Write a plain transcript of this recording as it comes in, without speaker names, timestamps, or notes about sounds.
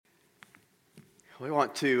We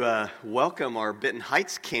want to welcome our Benton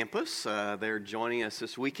Heights campus. They're joining us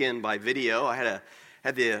this weekend by video. I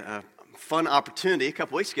had the fun opportunity a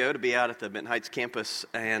couple weeks ago to be out at the Benton Heights campus,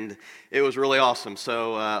 and it was really awesome.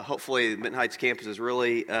 So hopefully the Benton Heights campus is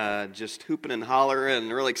really just hooping and hollering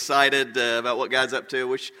and really excited about what God's up to. I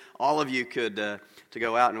wish all of you could to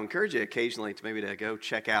go out, and encourage you occasionally to maybe to go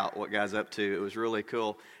check out what God's up to. It was really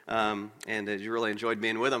cool, and you really enjoyed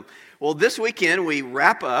being with them. Well, this weekend we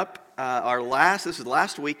wrap up this is the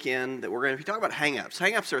last weekend that we're going to be talking about hang-ups.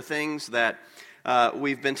 Hang-ups are things that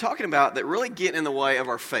we've been talking about that really get in the way of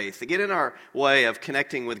our faith. They get in our way of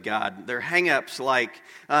connecting with God. They're hang-ups like,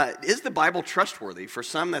 is the Bible trustworthy? For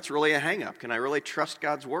some, that's really a hang-up. Can I really trust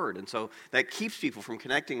God's Word? And so that keeps people from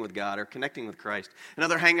connecting with God or connecting with Christ.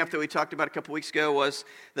 Another hang-up that we talked about a couple weeks ago was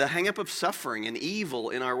the hang-up of suffering and evil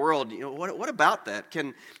in our world. You know, what about that?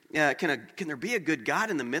 Can there be a good God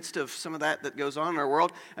in the midst of some of that goes on in our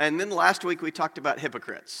world? And then last week we talked about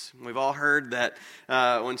hypocrites. We've all heard that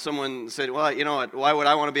when someone said, well, you know what, why would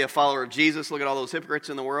I want to be a follower of Jesus? Look at all those hypocrites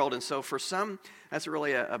in the world. And so for some, that's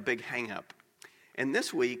really a big hang-up. And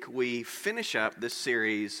this week we finish up this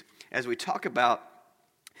series as we talk about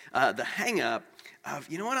the hang-up of,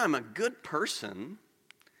 you know what, I'm a good person.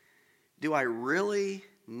 Do I really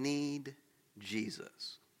need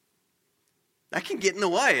Jesus? That can get in the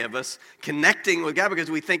way of us connecting with God because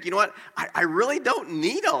we think, you know what, I really don't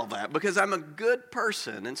need all that because I'm a good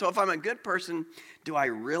person. And so if I'm a good person, do I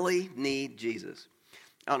really need Jesus?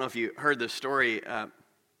 I don't know if you heard this story.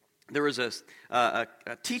 There was a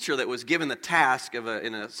teacher that was given the task in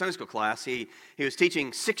a Sunday school class. He was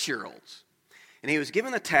teaching 6-year-olds. And he was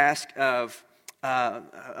given the task of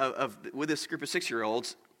with this group of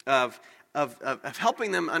 6-year-olds, of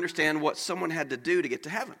helping them understand what someone had to do to get to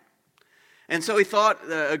heaven. And so he thought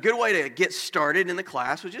a good way to get started in the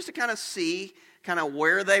class was just to kind of see kind of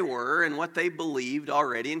where they were and what they believed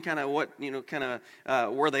already and kind of what,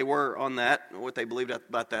 where they were on that, what they believed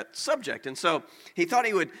about that subject. And so he thought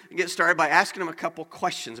he would get started by asking them a couple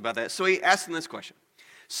questions about that. So he asked them this question.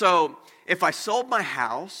 So if I sold my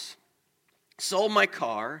house, sold my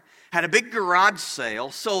car, had a big garage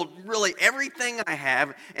sale, sold really everything I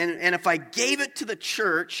have, and if I gave it to the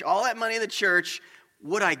church, all that money to the church,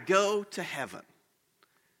 would I go to heaven?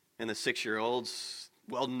 And the 6-year-olds,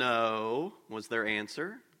 well, no, was their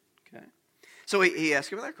answer. Okay. So he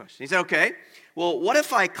asked him another question. He said, okay, well, what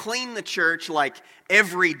if I cleaned the church like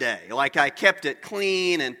every day? Like I kept it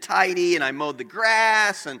clean and tidy and I mowed the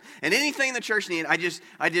grass and anything the church needed.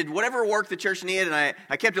 I did whatever work the church needed and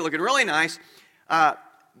I kept it looking really nice.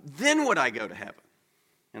 Then would I go to heaven?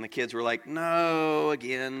 And the kids were like, no,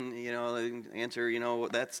 again, the answer,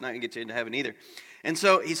 that's not going to get you into heaven either. And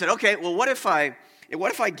so he said, okay, well, what if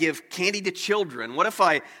I give candy to children? What if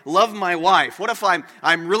I love my wife? What if I'm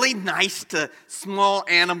really nice to small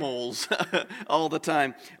animals all the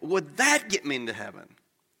time? Would that get me into heaven?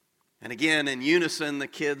 And again, in unison, the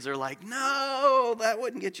kids are like, no, that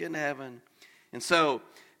wouldn't get you into heaven. And so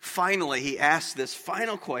finally, he asks this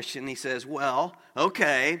final question. He says, well,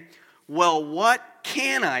 okay, what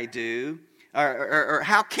can I do, or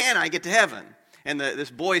how can I get to heaven? And this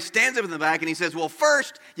boy stands up in the back and he says, well,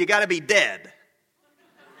 first, you got to be dead.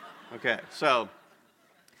 Okay, so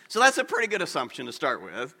that's a pretty good assumption to start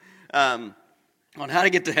with on how to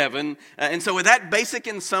get to heaven. And so with that basic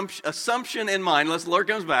assumption in mind, unless the Lord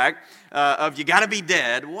comes back, of you got to be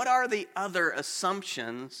dead, what are the other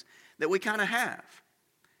assumptions that we kind of have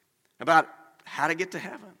about how to get to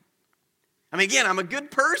heaven? I mean, again, I'm a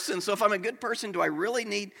good person, so if I'm a good person, do I really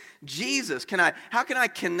need Jesus? How can I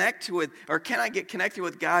connect with, or can I get connected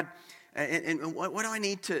with God, and what do I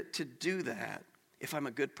need to do that if I'm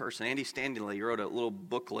a good person? Andy Standley wrote a little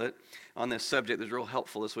booklet on this subject that was real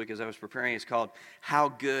helpful this week as I was preparing. It's called How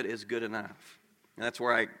Good is Good Enough? And that's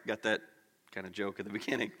where I got that kind of joke at the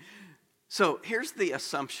beginning. So here's the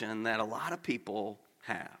assumption that a lot of people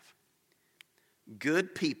have.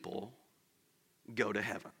 Good people go to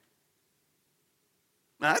heaven.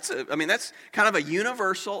 Now, that's kind of a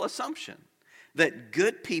universal assumption, that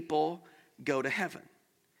good people go to heaven.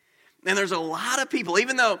 And there's a lot of people,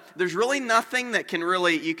 even though there's really nothing that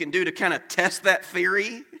you can do to kind of test that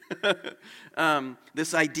theory,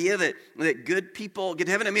 this idea that good people get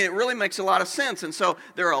to heaven, it really makes a lot of sense. And so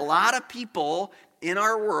there are a lot of people in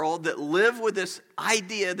our world that live with this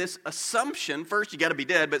idea, this assumption, first, you got to be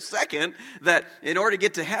dead, but second, that in order to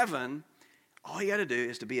get to heaven, all you got to do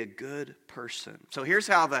is to be a good person. So here's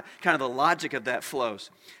how the logic of that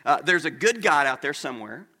flows. There's a good God out there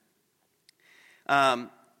somewhere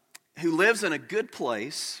who lives in a good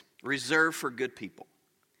place reserved for good people.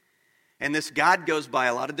 And this God goes by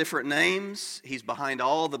a lot of different names. He's behind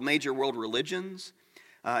all the major world religions.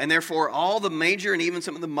 And therefore, all the major and even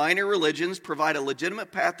some of the minor religions provide a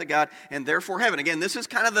legitimate path to God and therefore heaven. Again, this is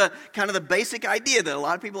kind of the basic idea that a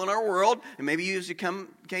lot of people in our world, and maybe you as you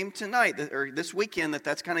came tonight or this weekend,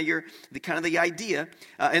 that's kind of the idea.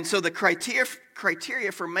 And so the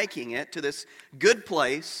criteria for making it to this good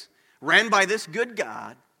place, ran by this good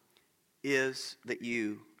God, is that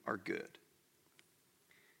you are good.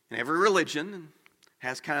 And every religion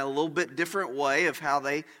has kind of a little bit different way of how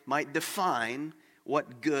they might define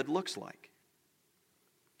what good looks like.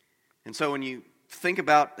 And so when you think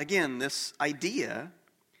about, again, this idea,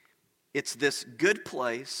 it's this good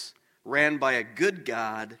place ran by a good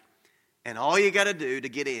God, and all you got to do to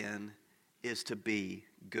get in is to be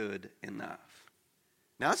good enough.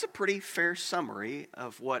 Now, that's a pretty fair summary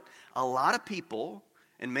of what a lot of people,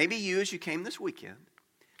 and maybe you as you came this weekend,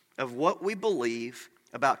 of what we believe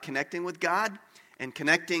about connecting with God and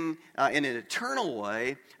connecting in an eternal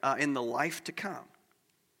way in the life to come.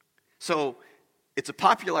 So it's a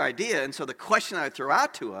popular idea, and so the question I throw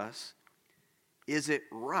out to us, is it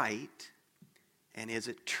right and is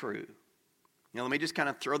it true? Let me just kind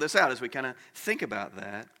of throw this out as we kind of think about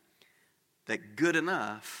that good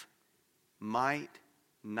enough might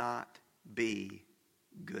not be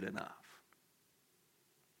good enough.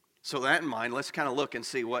 So with that in mind, let's kind of look and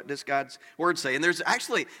see what does God's Word say. And there's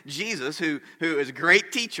actually Jesus, who is a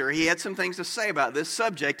great teacher. He had some things to say about this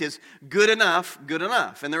subject, is good enough, good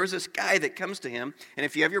enough. And there was this guy that comes to him, and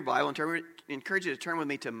if you have your Bible, I encourage you to turn with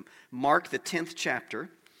me to Mark the 10th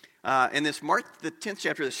chapter. In this Mark the 10th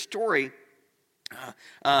chapter, the story,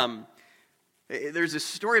 there's this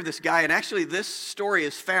story of this guy, and actually this story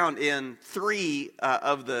is found in 3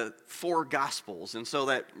 of the 4 Gospels. And so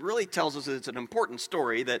that really tells us that it's an important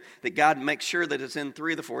story, that God makes sure that it's in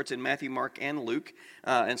 3 of the 4. It's in Matthew, Mark, and Luke.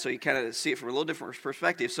 And so you kind of see it from a little different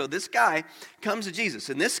perspective. So this guy comes to Jesus,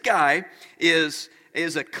 and this guy is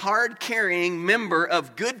a card-carrying member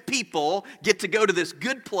of good people, get to go to this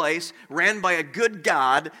good place ran by a good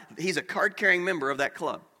God. He's a card-carrying member of that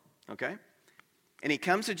club, okay? And he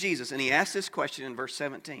comes to Jesus, and he asks this question in verse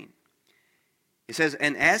 17. He says,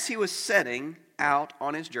 and as he was setting out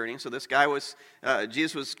on his journey, so this guy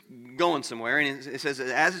Jesus was going somewhere, and it says,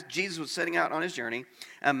 as Jesus was setting out on his journey,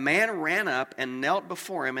 a man ran up and knelt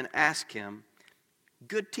before him and asked him,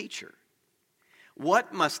 good teacher,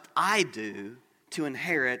 what must I do to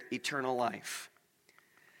inherit eternal life?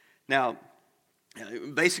 Now,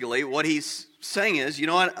 basically, what he's saying is, you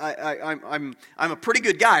know what, I'm a pretty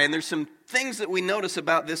good guy, and there's some things that we notice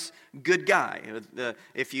about this good guy.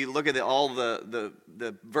 If you look at all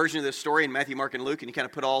the version of this story in Matthew, Mark, and Luke, and you kind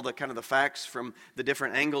of put all the kind of the facts from the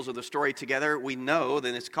different angles of the story together, we know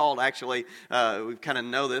that it's called, actually, we kind of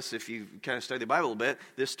know this if you kind of study the Bible a bit,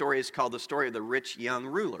 this story is called the story of the rich young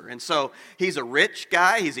ruler. And so he's a rich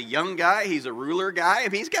guy, he's a young guy, he's a ruler guy,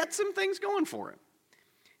 and he's got some things going for him.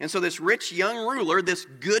 And so this rich young ruler, this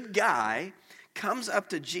good guy, comes up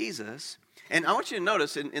to Jesus, and I want you to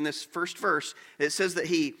notice in this first verse, it says that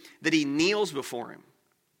he kneels before him.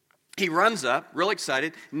 He runs up, real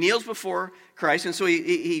excited, kneels before Christ, and so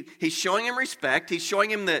he's showing him respect. He's showing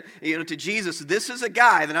him that, to Jesus, this is a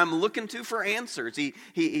guy that I'm looking to for answers.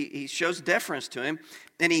 He shows deference to him,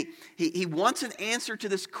 and he wants an answer to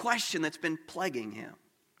this question that's been plaguing him.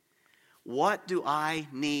 What do I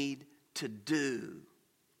need to do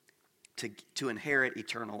to inherit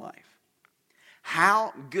eternal life?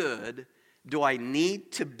 How good do I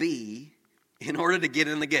need to be in order to get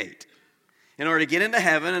in the gate? In order to get into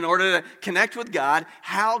heaven, in order to connect with God,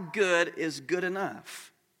 how good is good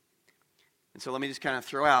enough? And so let me just kind of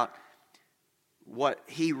throw out what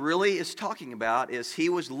he really is talking about is he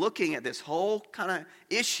was looking at this whole kind of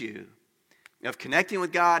issue of connecting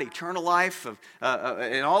with God, eternal life,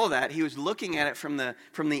 and all of that. He was looking at it from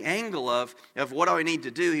the angle of what do I need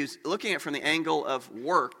to do? He was looking at it from the angle of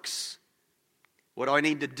works. What do I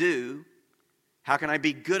need to do? How can I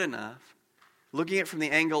be good enough? Looking at it from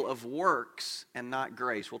the angle of works and not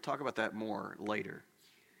grace. We'll talk about that more later.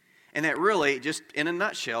 And that really, just in a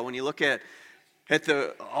nutshell, when you look at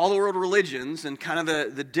all the world religions and kind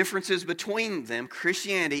of the differences between them,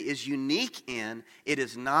 Christianity is unique in it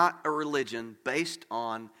is not a religion based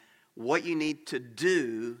on what you need to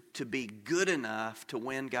do to be good enough to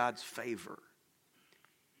win God's favor.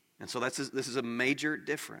 And so this is a major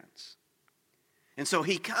difference. And so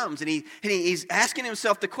he comes and he's asking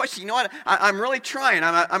himself the question, you know what, I'm really trying.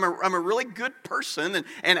 I'm a really good person,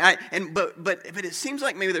 but it seems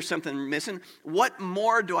like maybe there's something missing. What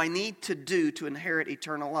more do I need to do to inherit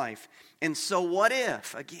eternal life? And so what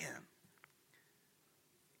if, again,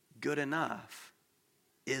 good enough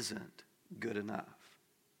isn't good enough?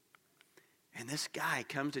 And this guy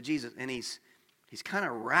comes to Jesus, and he's kind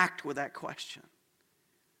of racked with that question.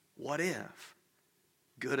 What if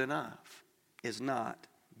good enough is not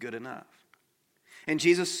good enough? And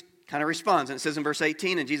Jesus kind of responds, and it says in verse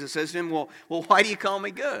 18, and Jesus says to him, well, why do you call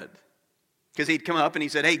me good? Because he'd come up and he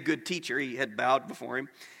said, hey, good teacher. He had bowed before him.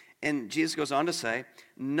 And Jesus goes on to say,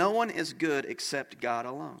 no one is good except God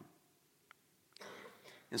alone.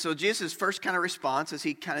 And so Jesus' first kind of response as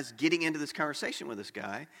he kind of is getting into this conversation with this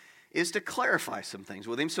guy is to clarify some things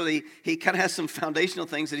with him so that he kind of has some foundational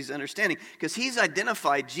things that he's understanding. Because he's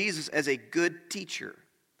identified Jesus as a good teacher.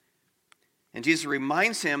 And Jesus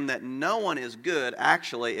reminds him that no one is good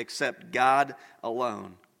actually except God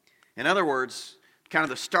alone. In other words, kind of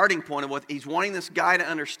the starting point of what he's wanting this guy to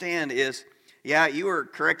understand is, yeah, you were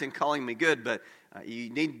correct in calling me good, but you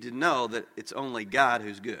need to know that it's only God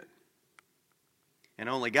who's good. And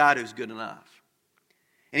only God who's good enough.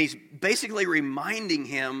 And he's basically reminding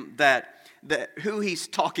him that who he's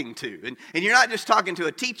talking to. And you're not just talking to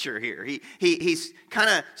a teacher here. He's kind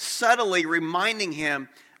of subtly reminding him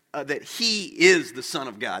that he is the Son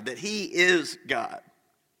of God, that he is God.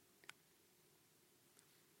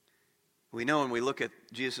 We know when we look at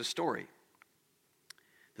Jesus' story,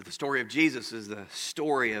 that the story of Jesus is the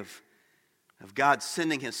story of God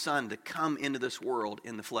sending his Son to come into this world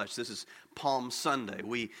in the flesh. This is Palm Sunday.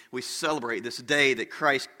 We celebrate this day that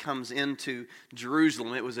Christ comes into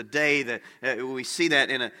Jerusalem. It was a day that we see that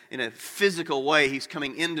in a physical way. He's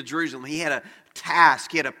coming into Jerusalem. He had a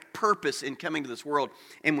task. He had a purpose in coming to this world.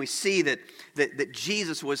 And we see that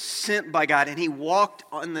Jesus was sent by God and he walked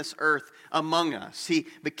on this earth among us. He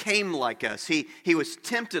became like us. He was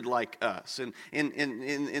tempted like us. And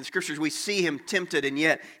in scriptures we see him tempted, and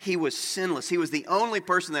yet he was sinless. He was the only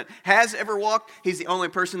person that has ever walked. He's the only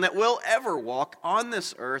person that will ever walk on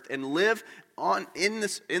this earth and live in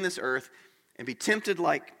this earth and be tempted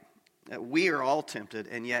like we are all tempted,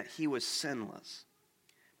 and yet he was sinless.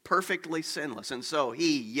 Perfectly sinless. And so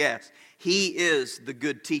he is the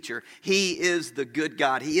good teacher. He is the good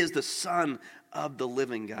God. He is the Son of the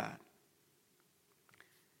living God.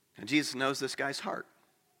 And Jesus knows this guy's heart.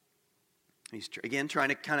 He's, again, trying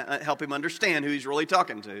to kind of help him understand who he's really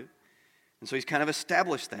talking to. And so he's kind of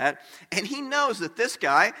established that. And he knows that this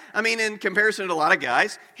guy, in comparison to a lot of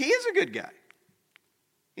guys, he is a good guy.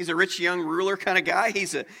 He's a rich young ruler kind of guy.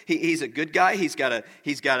 He's a good guy. He's got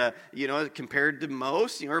a compared to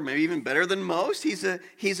most, or maybe even better than most, he's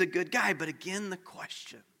a good guy. But again, the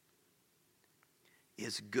question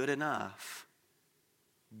is, good enough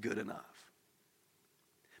good enough?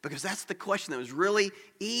 Because that's the question that was really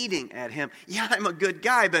eating at him. Yeah, I'm a good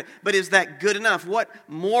guy, but is that good enough? What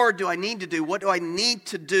more do I need to do? What do I need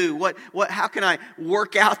to do? How can I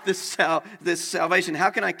work out this salvation? How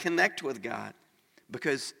can I connect with God?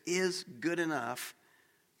 Because is good enough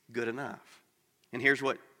good enough? And here's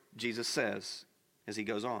what Jesus says as he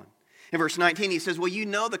goes on. In verse 19, he says, well, you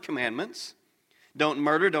know the commandments. Don't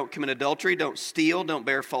murder, don't commit adultery, don't steal, don't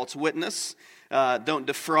bear false witness, don't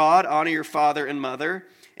defraud, honor your father and mother.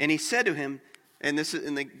 And he said to him, and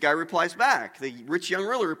the guy replies back, the rich young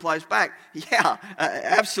ruler replies back, yeah,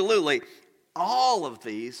 absolutely. All of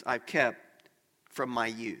these I've kept from my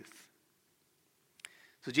youth.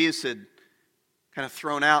 So Jesus had kind of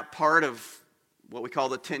thrown out part of what we call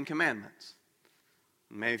the Ten Commandments.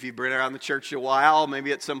 Maybe if you've been around the church a while,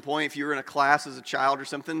 maybe at some point if you were in a class as a child or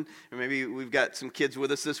something, or maybe we've got some kids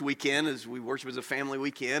with us this weekend as we worship as a family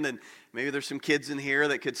weekend, and maybe there's some kids in here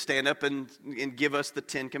that could stand up and give us the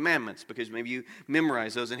Ten Commandments because maybe you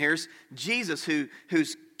memorize those. And here's Jesus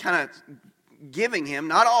who's kind of giving him,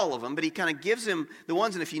 not all of them, but he kind of gives him the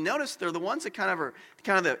ones, and if you notice, they're the ones that kind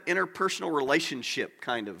of the interpersonal relationship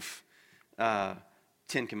kind of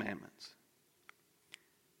Ten Commandments.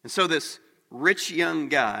 And so this rich young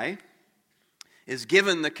guy is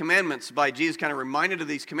given the commandments by Jesus, kind of reminded of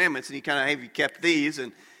these commandments, and he kind of, have you kept these?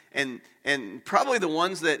 And probably the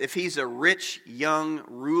ones that, if he's a rich young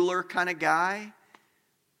ruler kind of guy,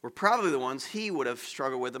 were probably the ones he would have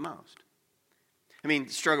struggled with the most.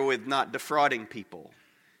 Struggle with not defrauding people,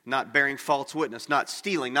 not bearing false witness, not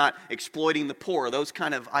stealing, not exploiting the poor, those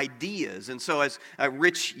kind of ideas. And so as a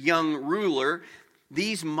rich young ruler,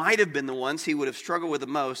 these might have been the ones he would have struggled with the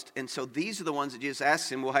most. And so these are the ones that Jesus asks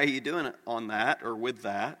him, well, how are you doing on that or with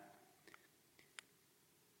that?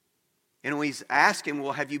 And when he's asking,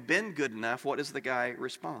 well, have you been good enough? What does the guy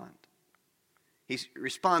respond? He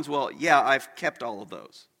responds, well, yeah, I've kept all of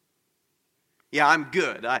those. Yeah, I'm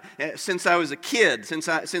good. Since I was a kid,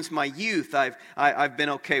 since my youth, I've been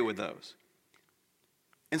okay with those.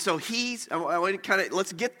 And so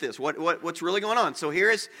let's get this. What's really going on? So here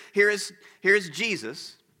is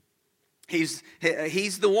Jesus. He's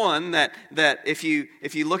the one that if you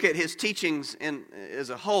look at his teachings as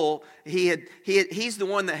a whole, he's the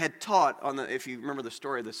one that had taught on if you remember the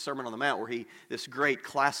story of the Sermon on the Mount, where this great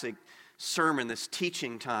classic sermon, this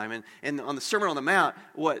teaching time, and on the Sermon on the Mount,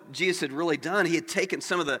 what Jesus had really done, he had taken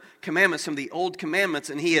some of the commandments, some of the old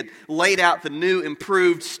commandments, and he had laid out the new,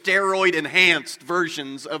 improved, steroid-enhanced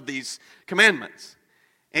versions of these commandments.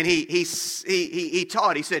 And he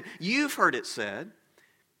taught. He said, "You've heard it said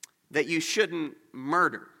that you shouldn't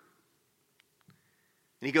murder."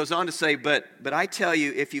 And he goes on to say, but I tell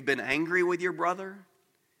you, if you've been angry with your brother,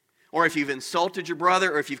 or if you've insulted your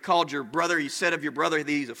brother, or if you've called your brother, you said of your brother that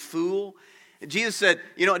he's a fool. And Jesus said,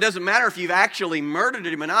 it doesn't matter if you've actually murdered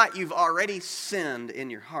him or not, you've already sinned in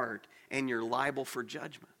your heart, and you're liable for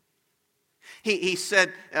judgment. He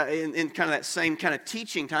said, in kind of that same kind of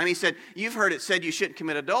teaching time, he said, you've heard it said you shouldn't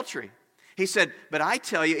commit adultery. He said, but I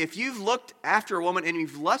tell you, if you've looked after a woman and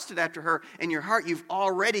you've lusted after her in your heart, you've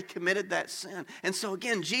already committed that sin. And so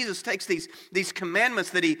again, Jesus takes these commandments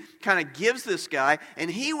that he kind of gives this guy, and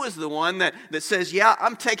he was the one that says, yeah,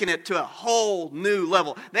 I'm taking it to a whole new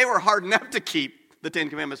level. They were hard enough to keep the Ten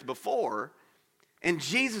Commandments before. And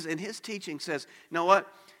Jesus in his teaching says, you know what?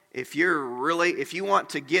 If you want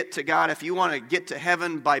to get to God, if you want to get to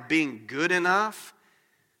heaven by being good enough,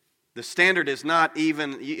 the standard is not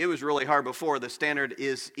even, it was really hard before, the standard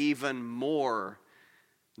is even more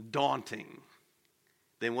daunting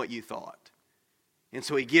than what you thought. And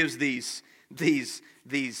so he gives these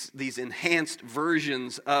enhanced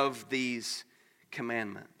versions of these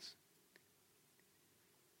commandments.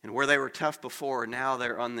 And where they were tough before, now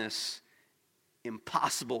they're on this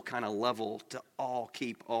impossible kind of level to all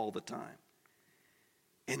keep all the time.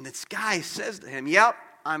 And this guy says to him, yep,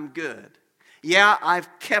 I'm good. Yeah, I've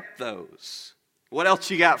kept those. What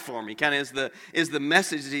else you got for me? Kind of is the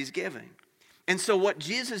message that he's giving. And so what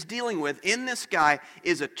Jesus is dealing with in this guy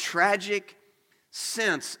is a tragic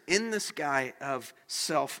sense in this guy of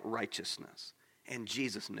self-righteousness. And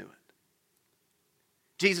Jesus knew it.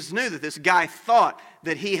 Jesus knew that this guy thought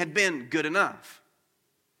that he had been good enough.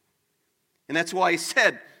 And that's why he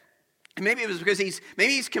said, and maybe it was because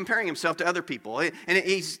he's comparing himself to other people, and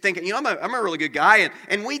he's thinking, I'm a really good guy,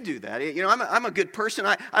 and we do that. I'm a good person.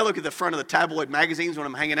 I look at the front of the tabloid magazines when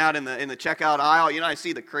I'm hanging out in the checkout aisle. I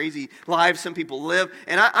see the crazy lives some people live,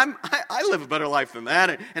 and I live a better life than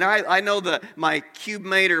that. And I know my cube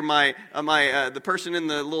mate or the person in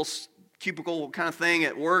the little cubicle kind of thing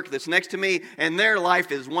at work that's next to me, and their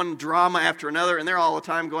life is one drama after another, and they're all the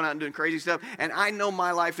time going out and doing crazy stuff, and I know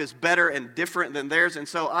my life is better and different than theirs, and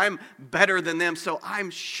so I'm better than them, so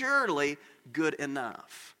I'm surely good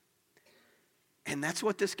enough. And that's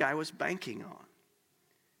what this guy was banking on,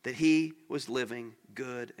 that he was living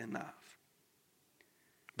good enough.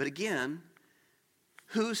 But again,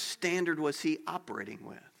 whose standard was he operating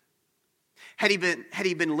with? Had he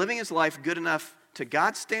been living his life good enough to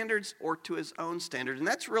God's standards or to his own standards? And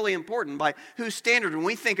that's really important. By whose standard? When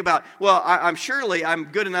we think about, well, I'm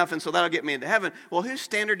good enough, and so that'll get me into heaven. Well, whose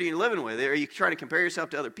standard are you living with? Are you trying to compare yourself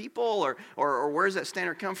to other people, or where does that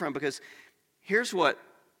standard come from? Because here's what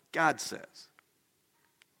God says.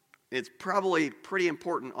 It's probably pretty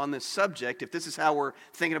important on this subject. If this is how we're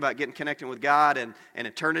thinking about getting connected with God and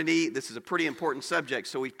eternity, this is a pretty important subject.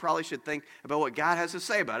 So we probably should think about what God has to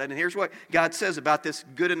say about it. And here's what God says about this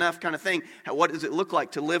good enough kind of thing. What does it look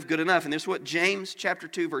like to live good enough? And this is what James chapter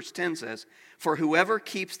 2 verse 10 says. For whoever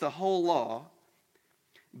keeps the whole law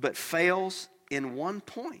but fails in one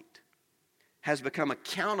point has become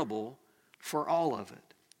accountable for all of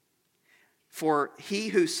it. For he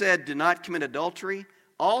who said, do not commit adultery,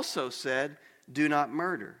 also said, do not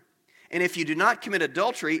murder. And if you do not commit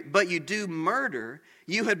adultery, but you do murder,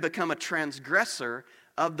 you had become a transgressor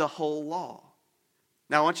of the whole law.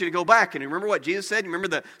 Now I want you to go back and remember what Jesus said. Remember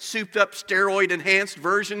the souped up, steroid-enhanced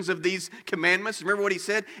versions of these commandments? Remember what he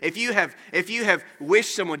said? If you have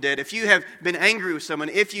wished someone dead, if you have been angry with someone,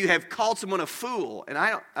 if you have called someone a fool, and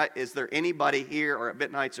is there anybody here or at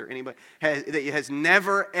Benton Heights or anybody that has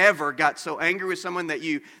never ever got so angry with someone that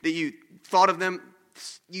you thought of them,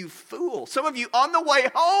 you fool. Some of you on the way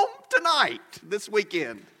home tonight, this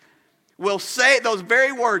weekend, will say those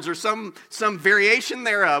very words, or some variation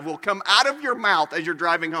thereof will come out of your mouth as you're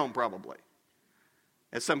driving home, probably,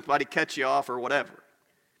 as somebody cuts you off or whatever.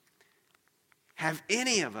 Have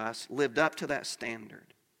any of us lived up to that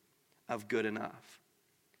standard of good enough?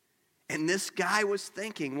 And this guy was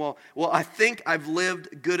thinking, well, I think I've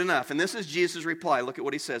lived good enough. And this is Jesus' reply. Look at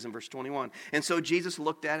what he says in verse 21. And so Jesus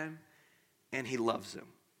looked at him, and he loves him.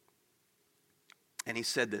 And he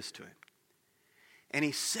said this to him. And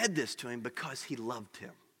he said this to him because he loved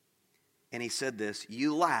him. And he said this,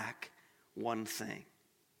 you lack one thing.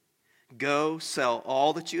 Go sell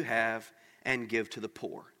all that you have and give to the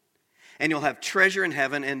poor, and you'll have treasure in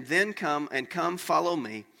heaven, and then come follow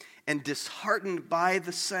me. And disheartened by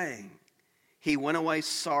the saying, he went away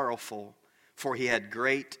sorrowful, for he had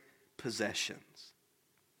great possessions.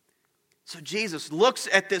 So Jesus looks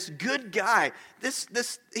at this good guy.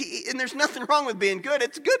 And there's nothing wrong with being good.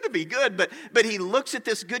 It's good to be good. But he looks at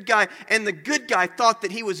this good guy, and the good guy thought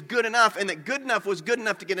that he was good enough, and that good enough was good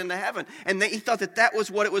enough to get into heaven. And he thought that that was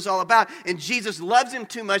what it was all about. And Jesus loves him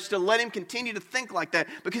too much to let him continue to think like that,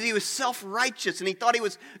 because he was self-righteous, and he thought he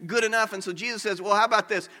was good enough. And so Jesus says, well, how about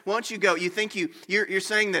this? Why don't you go? You think you're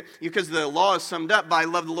saying that because the law is summed up by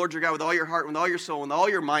love the Lord your God with all your heart, with all your soul, with all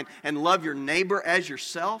your mind, and love your neighbor as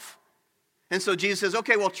yourself? And so Jesus says,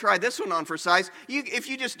 okay, well, try this one on for size. If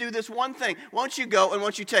you just do this one thing, why don't you go and why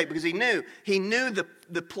don't you take? Because he knew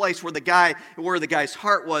the place where the guy's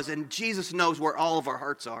heart was, and Jesus knows where all of our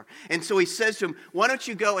hearts are. And so he says to him, why don't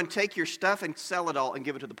you go and take your stuff and sell it all and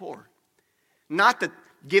give it to the poor? Not that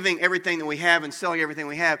giving everything that we have and selling everything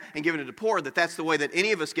we have and giving it to the poor, that's the way that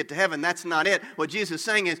any of us get to heaven. That's not it. What Jesus is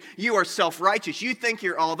saying is, you are self-righteous. You think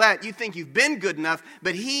you're all that. You think you've been good enough,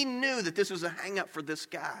 but he knew that this was a hang-up for this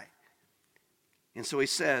guy. And so he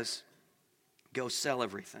says, go sell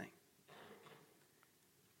everything.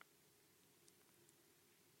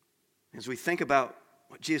 As we think about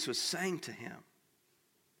what Jesus was saying to him,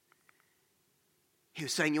 he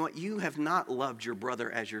was saying, you know what, you have not loved your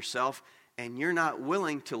brother as yourself, and you're not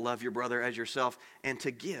willing to love your brother as yourself and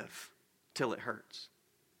to give till it hurts.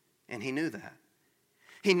 And he knew that.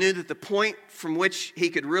 He knew that the point from which he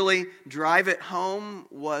could really drive it home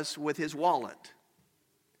was with his wallet.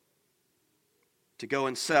 To go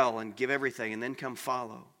and sell and give everything and then come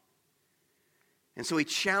follow. And so he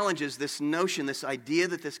challenges this notion, this idea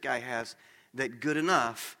that this guy has, that good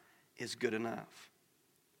enough is good enough.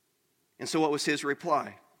 And so what was his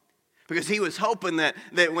reply? Because he was hoping that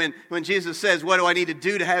when Jesus says, what do I need to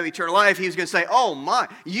do to have eternal life? He was going to say, oh my,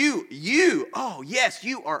 oh yes,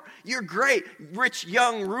 you're great, rich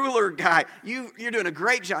young ruler guy. You're doing a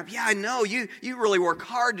great job. Yeah, I know, you really work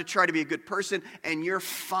hard to try to be a good person, and you're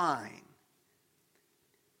fine.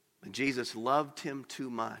 But Jesus loved him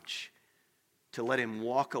too much to let him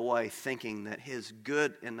walk away thinking that his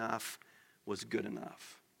good enough was good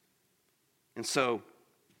enough. And so,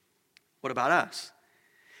 what about us?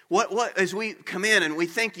 What as we come in and we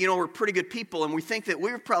think, we're pretty good people, and we think that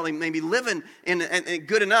we're probably maybe living in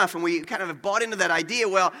good enough, and we kind of have bought into that idea,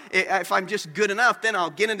 well, if I'm just good enough, then I'll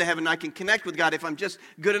get into heaven and I can connect with God if I'm just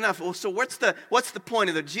good enough. Well, so what's the point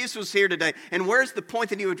of that? Jesus was here today, and where's the point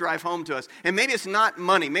that he would drive home to us? And maybe it's not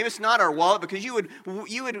money, maybe it's not our wallet, because you'd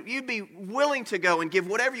be willing to go and give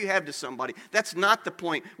whatever you have to somebody. That's not the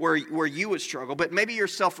point where you would struggle, but maybe your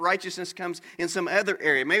self-righteousness comes in some other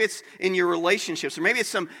area. Maybe it's in your relationships, or maybe it's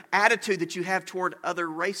some attitude that you have toward other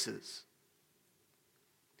races.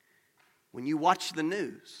 When you watch the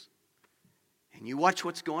news and you watch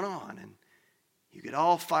what's going on and you get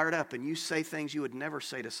all fired up and you say things you would never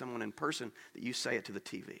say to someone in person, that you say it to the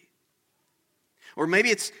TV. Or maybe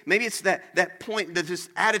it's that point, that this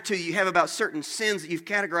attitude you have about certain sins that you've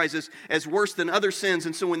categorized as worse than other sins.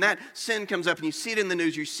 And so when that sin comes up and you see it in the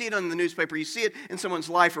news, you see it on the newspaper, you see it in someone's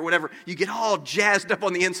life or whatever, you get all jazzed up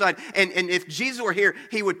on the inside. And if Jesus were here,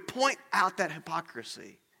 he would point out that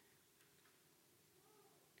hypocrisy.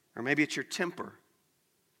 Or maybe it's your temper.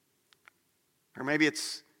 Or maybe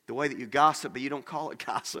it's the way that you gossip, but you don't call it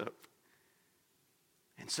gossip.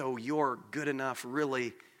 And so you're good enough,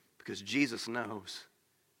 really, because Jesus knows.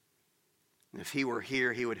 And if he were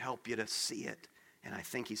here, he would help you to see it. And I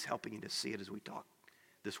think he's helping you to see it as we talk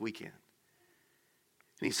this weekend.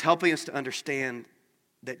 And he's helping us to understand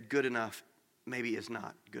that good enough maybe is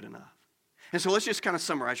not good enough. And so let's just kind of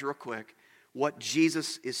summarize real quick what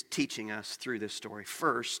Jesus is teaching us through this story.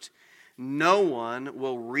 First, no one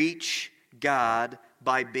will reach God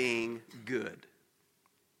by being good.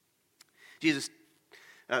 Jesus,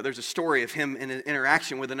 there's a story of him in an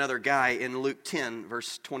interaction with another guy in Luke 10,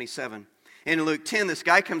 verse 27. In Luke 10, this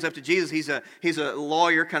guy comes up to Jesus. He's a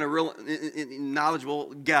lawyer, kind of real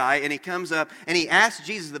knowledgeable guy, and he comes up and he asks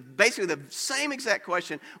Jesus basically the same exact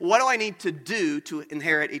question: what do I need to do to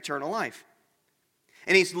inherit eternal life?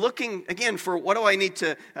 And he's looking, again, for what do I need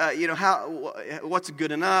to, what's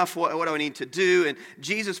good enough? What do I need to do? And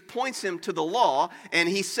Jesus points him to the law, and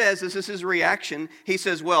he says, this is his reaction, he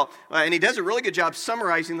says, and he does a really good job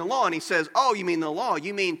summarizing the law, and he says, oh, you mean the law?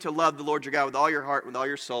 You mean to love the Lord your God with all your heart, with all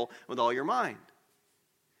your soul, with all your mind.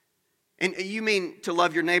 And you mean to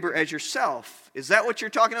love your neighbor as yourself. Is that what you're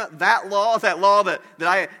talking about? That law that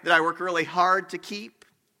I work really hard to keep?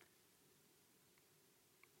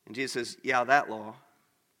 And Jesus says, yeah, that law.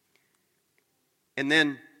 And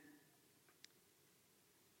then,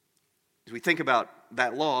 as we think about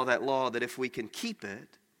that law that if we can keep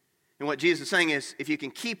it, and what Jesus is saying is, if you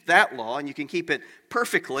can keep that law and you can keep it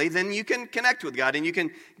perfectly, then you can connect with God and you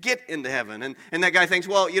can get into heaven. And that guy thinks,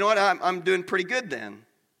 well, you know what, I'm doing pretty good then.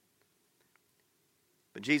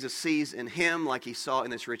 But Jesus sees in him, like he saw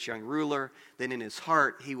in this rich young ruler, that in his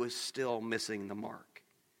heart he was still missing the mark.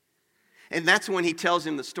 And that's when he tells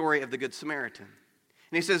him the story of the Good Samaritan.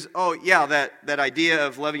 And he says, oh, yeah, that idea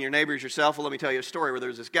of loving your neighbor as yourself. Well, let me tell you a story where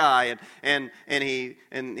there's this guy, and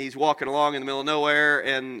he's walking along in the middle of nowhere,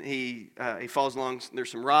 and he falls along. There's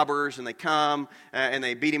some robbers, and they come, and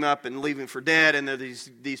they beat him up and leave him for dead. And there's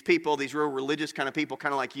these people, these real religious kind of people,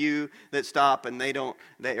 kind of like you, that stop, and they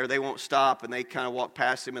won't stop, and they kind of walk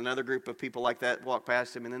past him. Another group of people like that walk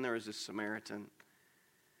past him, and then there was this Samaritan.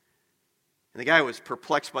 And the guy was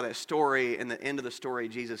perplexed by that story, and at the end of the story,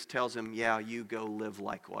 Jesus tells him, yeah, you go live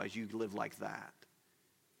likewise. You live like that.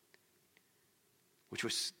 Which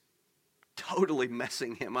was totally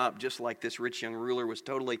messing him up, just like this rich young ruler was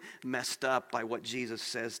totally messed up by what Jesus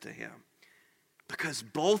says to him. Because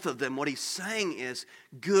both of them, what he's saying is,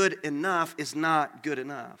 good enough is not good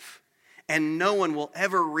enough. And no one will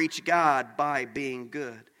ever reach God by being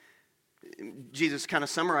good. Jesus kind of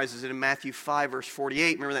summarizes it in Matthew 5, verse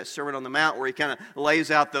 48. Remember that Sermon on the Mount where he kind of lays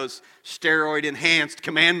out those steroid-enhanced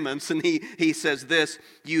commandments, and he says this,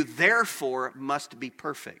 you therefore must be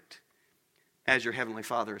perfect as your heavenly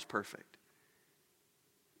Father is perfect.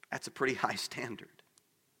 That's a pretty high standard.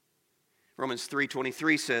 Romans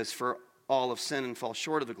 3:23 says, for all have sinned and fall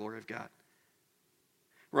short of the glory of God.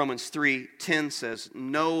 Romans 3:10 says,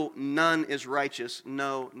 no, none is righteous,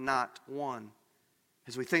 no, not one.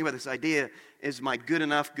 As we think about this idea, is my good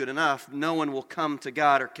enough good enough? No one will come to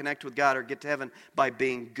God or connect with God or get to heaven by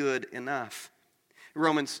being good enough.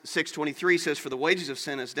 Romans 6:23 says, for the wages of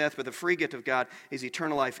sin is death, but the free gift of God is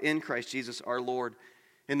eternal life in Christ Jesus our Lord.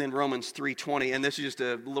 And then Romans 3:20, and this is just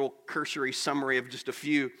a little cursory summary of just a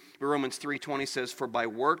few. But Romans 3:20 says, for by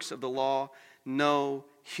works of the law, no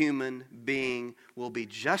human being will be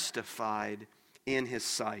justified in his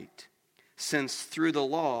sight, since through the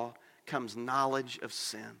law comes knowledge of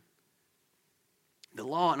sin. The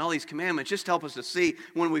law and all these commandments just help us to see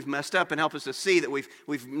when we've messed up and help us to see that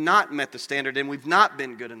we've not met the standard and we've not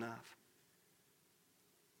been good enough.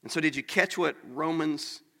 And so did you catch what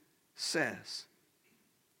Romans says?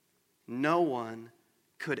 No one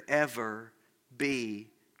could ever be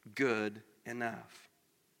good enough.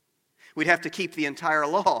 We'd have to keep the entire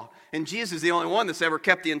law. And Jesus is the only one that's ever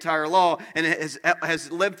kept the entire law and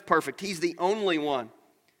has lived perfect. He's the only one.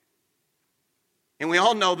 And we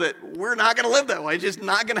all know that we're not going to live that way. It's just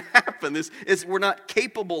not going to happen. We're not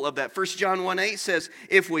capable of that. 1 John 1:8 says,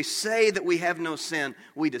 if we say that we have no sin,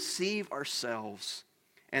 we deceive ourselves,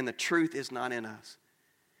 and the truth is not in us.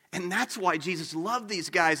 And that's why Jesus loved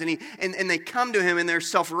these guys. And they come to him, and they're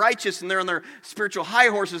self-righteous, and they're on their spiritual high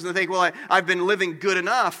horses, and they think, well, I've been living good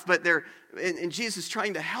enough. But and Jesus is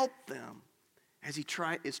trying to help them as he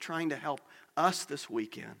is trying to help us this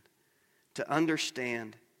weekend to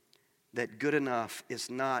understand that good enough is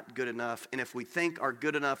not good enough. And if we think our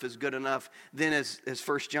good enough is good enough, then as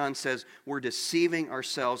 1 John says, we're deceiving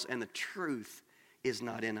ourselves and the truth is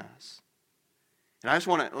not in us. And I just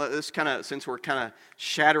want to, let's kind of, since we're kind of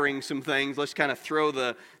shattering some things, let's kind of throw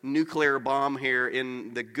the nuclear bomb here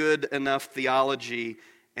in the good enough theology,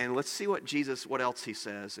 and let's see what else he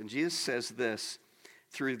says. And Jesus says this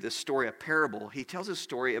through this story, a parable. He tells a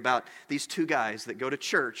story about these two guys that go to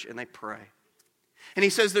church and they pray. And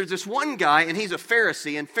he says there's this one guy, and he's a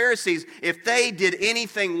Pharisee, and Pharisees, if they did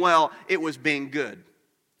anything well, it was being good.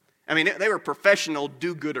 I mean, they were professional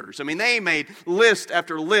do-gooders. I mean, they made list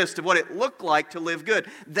after list of what it looked like to live good.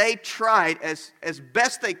 They tried as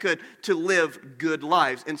best they could to live good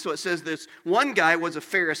lives. And so it says this one guy was a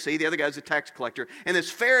Pharisee, the other guy was a tax collector. And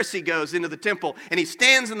this Pharisee goes into the temple, and he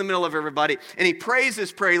stands in the middle of everybody, and he prays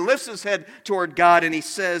this prayer. He lifts his head toward God, and he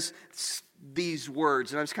says these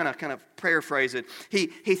words, and I'm just kind of paraphrase it. He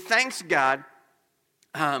thanks God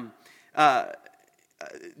that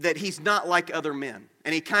he's not like other men.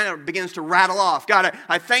 And he kind of begins to rattle off, God,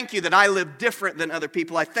 I thank you that I live different than other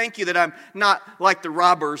people. I thank you that I'm not like the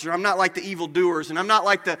robbers, or I'm not like the evildoers, and I'm not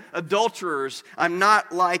like the adulterers. I'm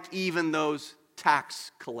not like even those tax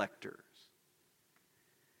collectors.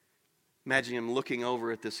 Imagine him looking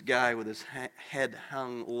over at this guy with his head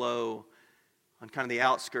hung low on kind of the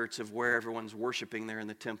outskirts of where everyone's worshiping there in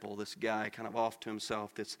the temple. This guy kind of off to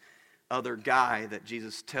himself, this other guy that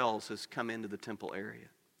Jesus tells has come into the temple area.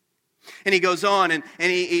 And he goes on and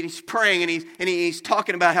he's praying and he's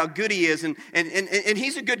talking about how good he is. And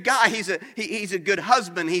he's a good guy. He's a good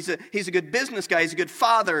husband. He's a good business guy. He's a good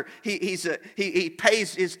father. He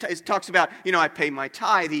pays, talks about, I pay my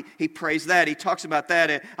tithe. He prays that. He talks about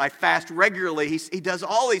that. I fast regularly. He does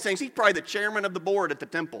all these things. He's probably the chairman of the board at the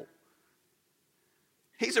temple.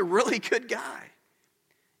 He's a really good guy.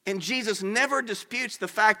 And Jesus never disputes the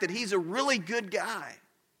fact that he's a really good guy.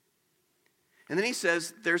 And then he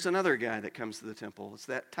says, there's another guy that comes to the temple. It's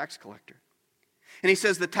that tax collector. And he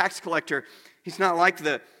says the tax collector, he's not like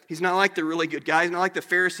the really good guy. He's not like the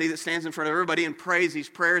Pharisee that stands in front of everybody and prays these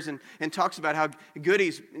prayers and talks about how good he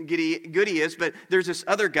is. But there's this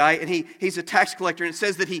other guy, and he's a tax collector. And it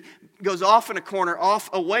says that he goes off in a corner, off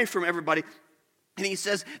away from everybody. And he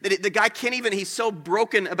says that the guy he's so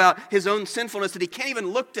broken about his own sinfulness that he can't even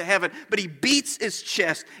look to heaven. But he beats his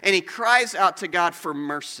chest and he cries out to God for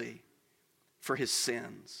mercy for his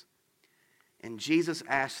sins. And Jesus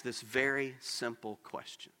asked this very simple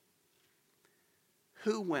question.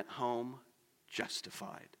 Who went home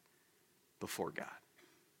justified before God?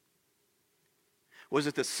 Was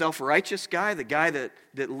it the self-righteous guy, the guy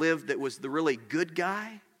that lived, that was the really good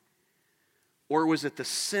guy? Or was it the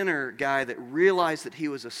sinner guy that realized that he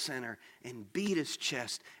was a sinner and beat his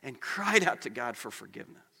chest and cried out to God for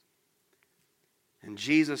forgiveness? And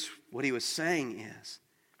Jesus, what he was saying is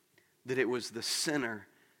that it was the sinner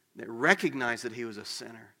that recognized that he was a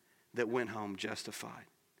sinner that went home justified.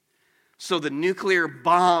 So the nuclear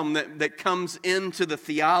bomb that comes into the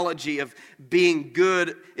theology of being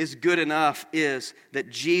good is good enough is that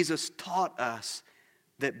Jesus taught us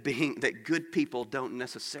that good people don't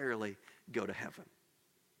necessarily go to heaven.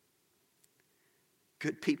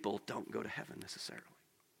 Good people don't go to heaven necessarily.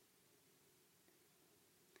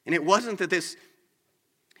 And it wasn't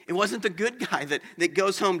the good guy that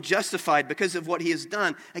goes home justified because of what he has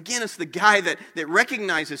done. Again, it's the guy that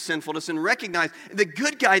recognizes sinfulness and recognizes the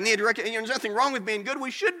good guy needed to recognize, there's nothing wrong with being good.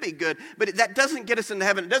 We should be good. But that doesn't get us into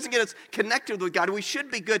heaven. It doesn't get us connected with God. We should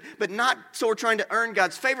be good, but not so we're trying to earn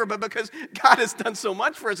God's favor, but because God has done so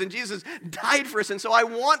much for us and Jesus died for us. And so I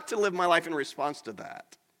want to live my life in response to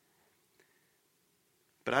that.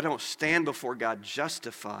 But I don't stand before God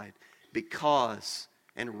justified because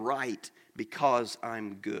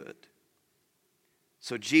I'm good.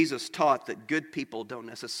 So Jesus taught that good people don't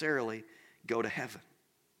necessarily go to heaven.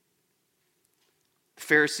 The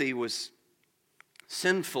Pharisee was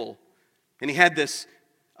sinful, and he had this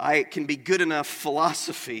I can be good enough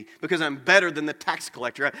philosophy because I'm better than the tax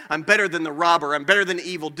collector. I'm better than the robber. I'm better than the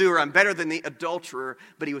evildoer. I'm better than the adulterer.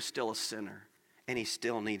 But he was still a sinner, and he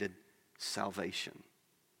still needed salvation.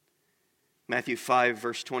 Matthew 5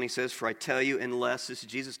 verse 20 says, "For I tell you, unless," this is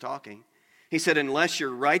Jesus talking, he said, "unless your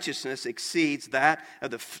righteousness exceeds that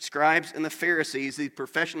of the scribes and the Pharisees, the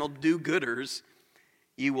professional do-gooders,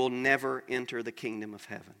 you will never enter the kingdom of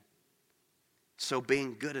heaven." So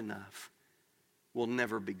being good enough will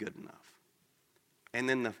never be good enough. And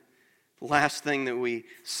then the last thing that we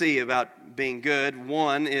see about being good,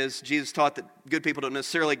 one is Jesus taught that good people don't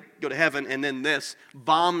necessarily go to heaven, and then this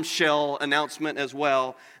bombshell announcement as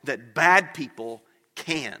well, that bad people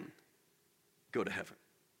can go to heaven.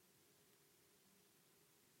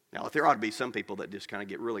 Now, there ought to be some people that just kind of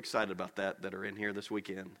get really excited about that are in here this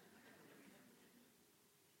weekend.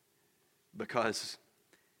 Because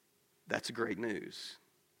that's great news.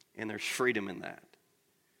 And there's freedom in that.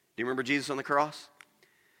 Do you remember Jesus on the cross?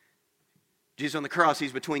 Jesus on the cross,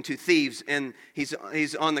 he's between two thieves, and he's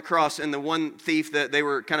on the cross, and the one thief that they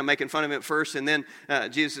were kind of making fun of him at first, and then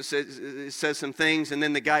Jesus says some things, and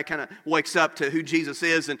then the guy kind of wakes up to who Jesus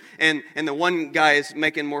is, and the one guy is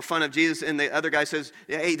making more fun of Jesus, and the other guy says,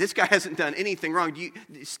 "Hey, this guy hasn't done anything wrong. You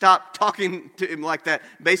stop talking to him like that,"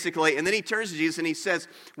 basically. And then he turns to Jesus and he says,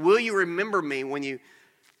 "Will you remember me when you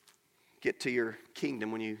get to your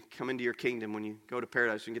kingdom, when you come into your kingdom, when you go to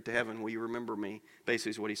paradise and get to heaven? Will you remember me?"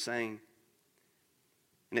 Basically is what he's saying.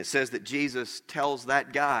 And it says that Jesus tells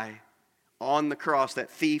that guy on the cross, that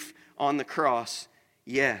thief on the cross,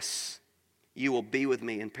 "Yes, you will be with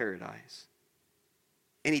me in paradise."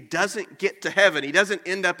 And he doesn't get to heaven. He doesn't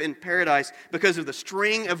end up in paradise because of the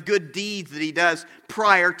string of good deeds that he does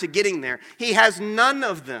prior to getting there. He has none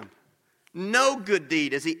of them. No good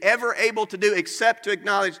deed is he ever able to do except to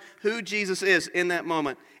acknowledge who Jesus is in that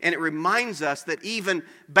moment. And it reminds us that even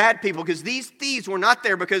bad people, because these thieves were not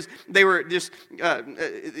there because they were just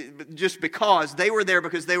because. They were there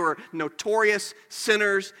because they were notorious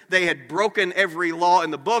sinners. They had broken every law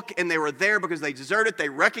in the book, and they were there because they deserved it. They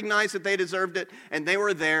recognized that they deserved it, and they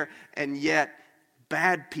were there. And yet,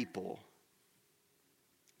 bad people,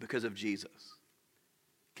 because of Jesus,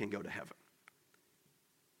 can go to heaven.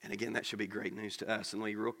 And again, that should be great news to us. And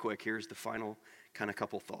real quick, here's the final kind of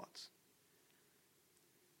couple thoughts.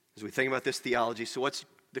 As we think about this theology, so what's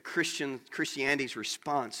the Christianity's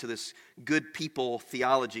response to this good people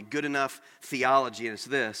theology, good enough theology? And it's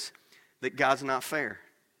this, that God's not fair.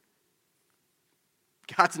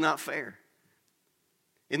 God's not fair.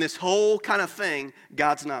 In this whole kind of thing,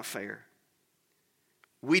 God's not fair.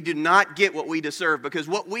 We do not get what we deserve, because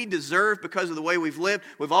what we deserve because of the way we've lived,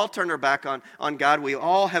 we've all turned our back on God. We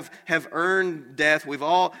all have earned death.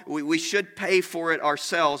 We should pay for it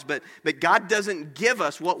ourselves, but God doesn't give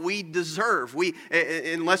us what we deserve.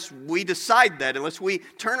 Unless we decide that, unless we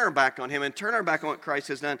turn our back on Him and turn our back on what Christ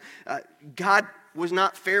has done, God was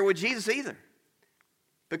not fair with Jesus either.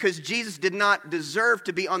 Because Jesus did not deserve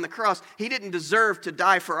to be on the cross. He didn't deserve to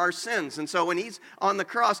die for our sins. And so when He's on the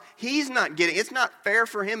cross, He's not getting, it's not fair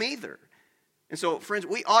for Him either. And so, friends,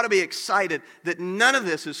 we ought to be excited that none of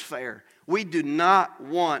this is fair. We do not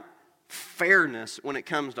want fairness when it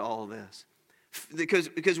comes to all of this. Because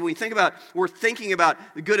when we think about, we're thinking about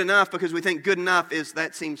good enough because we think good enough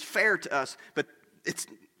that seems fair to us, but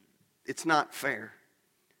it's not fair.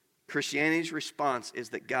 Christianity's response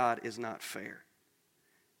is that God is not fair.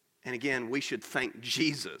 And again, we should thank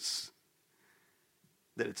Jesus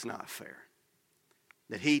that it's not fair.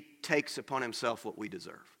 That He takes upon Himself what we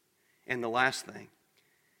deserve. And the last thing,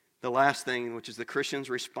 which is the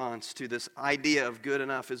Christian's response to this idea of good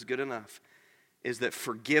enough is good enough, is that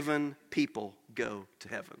forgiven people go to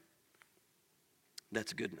heaven.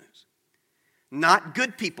 That's good news. Not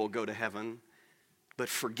good people go to heaven, but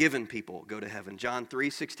forgiven people go to heaven. John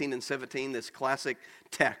 3:16 and 17, this classic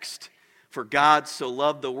text. For God so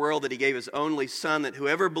loved the world that He gave His only Son, that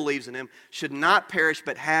whoever believes in Him should not perish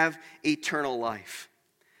but have eternal life.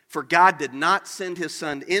 For God did not send His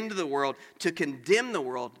Son into the world to condemn the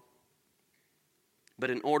world, but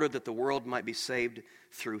in order that the world might be saved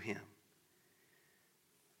through Him.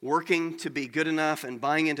 Working to be good enough and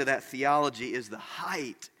buying into that theology is the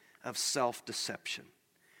height of self-deception.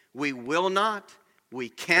 We will not, we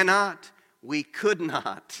cannot, we could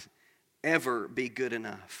not ever be good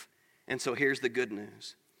enough. And so here's the good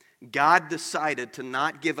news. God decided to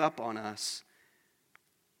not give up on us,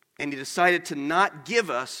 and He decided to not give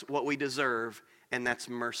us what we deserve, and that's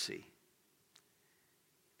mercy.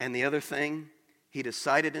 And the other thing, He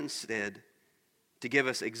decided instead to give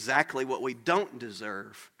us exactly what we don't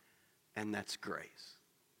deserve, and that's grace.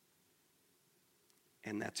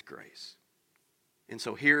 And that's grace. And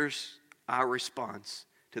so here's our response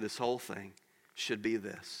to this whole thing should be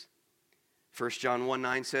this. 1 John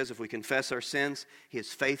 1:9 says, if we confess our sins, He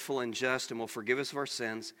is faithful and just and will forgive us of our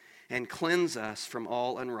sins and cleanse us from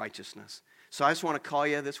all unrighteousness. So I just want to call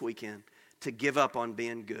you this weekend to give up on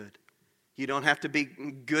being good. You don't have to be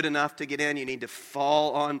good enough to get in. You need to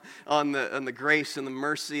fall on the grace and the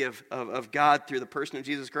mercy of God through the person of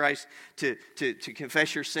Jesus Christ to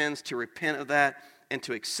confess your sins, to repent of that, and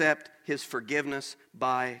to accept His forgiveness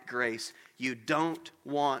by grace. You don't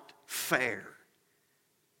want fair.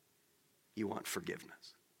 You want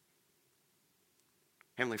forgiveness.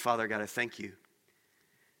 Heavenly Father, God, I thank You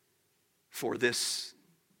for this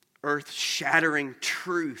earth-shattering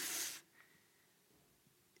truth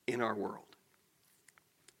in our world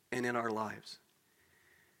and in our lives.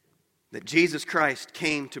 That Jesus Christ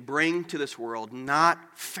came to bring to this world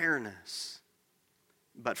not fairness,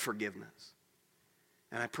 but forgiveness.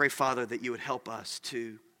 And I pray, Father, that You would help us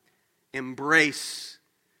to embrace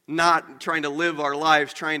not trying to live our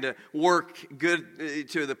lives, trying to work good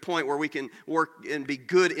to the point where we can work and be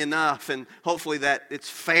good enough, and hopefully that it's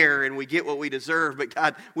fair and we get what we deserve. But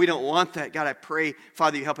God, we don't want that. God, I pray,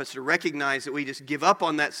 Father, You help us to recognize that we just give up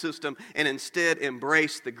on that system and instead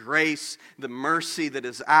embrace the grace, the mercy that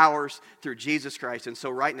is ours through Jesus Christ. And so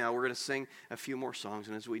right now we're going to sing a few more songs,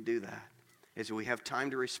 and as we do that, as we have time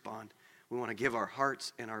to respond, we want to give our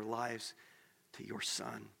hearts and our lives to Your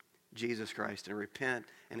Son, Jesus Christ, and repent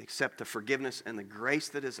and accept the forgiveness and the grace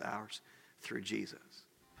that is ours through Jesus.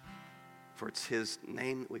 For it's His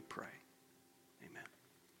name that we pray. Amen.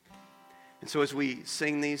 And so as we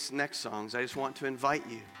sing these next songs, I just want to invite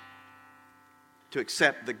you to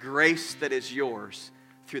accept the grace that is yours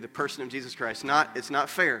through the person of Jesus Christ. It's not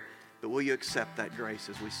fair, but will you accept that grace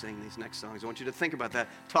as we sing these next songs? I want you to think about that,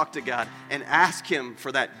 talk to God, and ask Him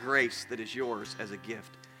for that grace that is yours as a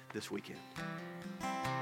gift this weekend.